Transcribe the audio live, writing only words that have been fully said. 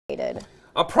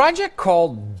A project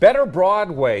called Better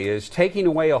Broadway is taking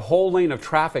away a whole lane of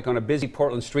traffic on a busy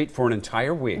Portland street for an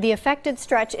entire week. The affected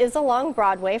stretch is along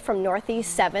Broadway from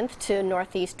Northeast 7th to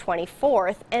Northeast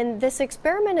 24th, and this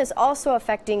experiment is also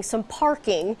affecting some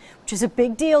parking, which is a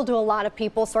big deal to a lot of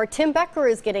people. So our Tim Becker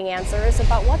is getting answers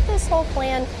about what this whole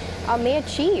plan may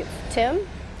achieve. Tim?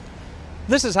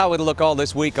 This is how it'll look all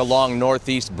this week along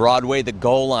Northeast Broadway. The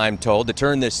goal, I'm told, to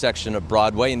turn this section of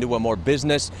Broadway into a more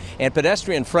business and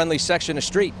pedestrian-friendly section of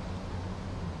street.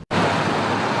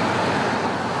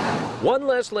 One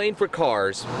less lane for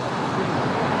cars,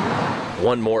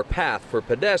 one more path for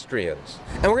pedestrians.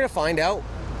 And we're going to find out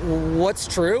what's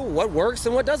true, what works,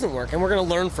 and what doesn't work, and we're going to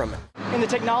learn from it. In the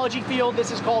technology field,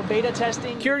 this is called beta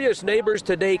testing. Curious neighbors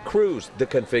today cruised the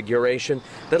configuration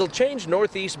that'll change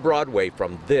Northeast Broadway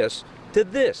from this to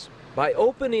this by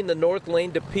opening the north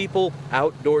lane to people,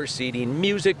 outdoor seating,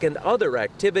 music, and other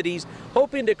activities,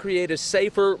 hoping to create a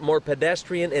safer, more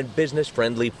pedestrian and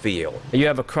business-friendly feel. You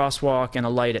have a crosswalk and a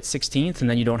light at 16th, and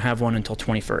then you don't have one until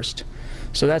 21st.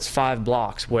 So that's 5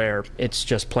 blocks where it's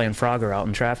just playing Frogger out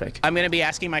in traffic. I'm going to be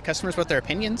asking my customers what their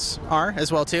opinions are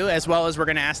as well as we're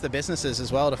going to ask the businesses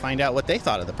as well to find out what they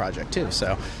thought of the project too.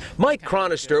 So Mike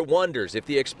Chronister wonders if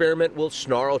the experiment will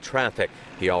snarl traffic.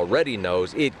 He already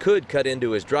knows it could cut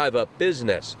into his drive-up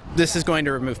business. this is going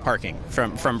to remove parking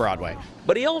from Broadway.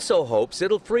 But he also hopes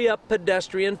it'll free up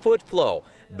pedestrian foot flow.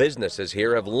 Businesses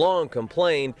here have long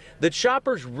complained that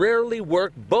shoppers rarely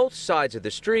work both sides of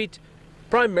the street,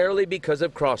 primarily because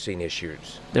of crossing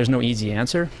issues. There's no easy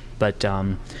answer, but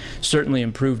certainly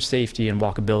improved safety and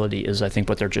walkability is, I think,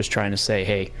 what they're just trying to say.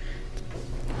 Hey,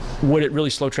 would it really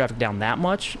slow traffic down that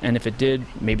much? And if it did,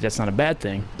 maybe that's not a bad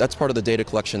thing. That's part of the data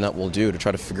collection that we'll do to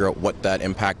try to figure out what that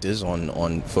impact is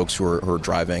on folks who are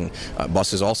driving.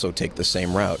 Buses also take the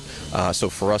same route. So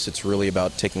for us, it's really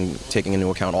about taking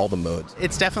into account all the modes.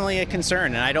 It's definitely a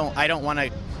concern, and I don't want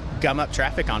to gum up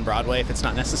traffic on Broadway if it's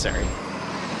not necessary.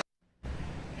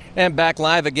 And back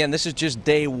live again, this is just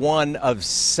day one of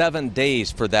 7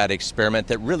 days for that experiment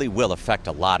that really will affect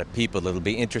a lot of people. It'll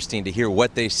be interesting to hear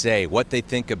what they say, what they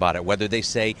think about it, whether they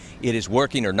say it is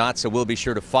working or not, so we'll be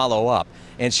sure to follow up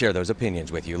and share those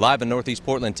opinions with you. Live in Northeast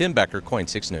Portland, Tim Becker, KOIN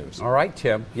 6 News. All right,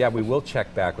 Tim. Yeah, we will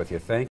check back with you. Thank you.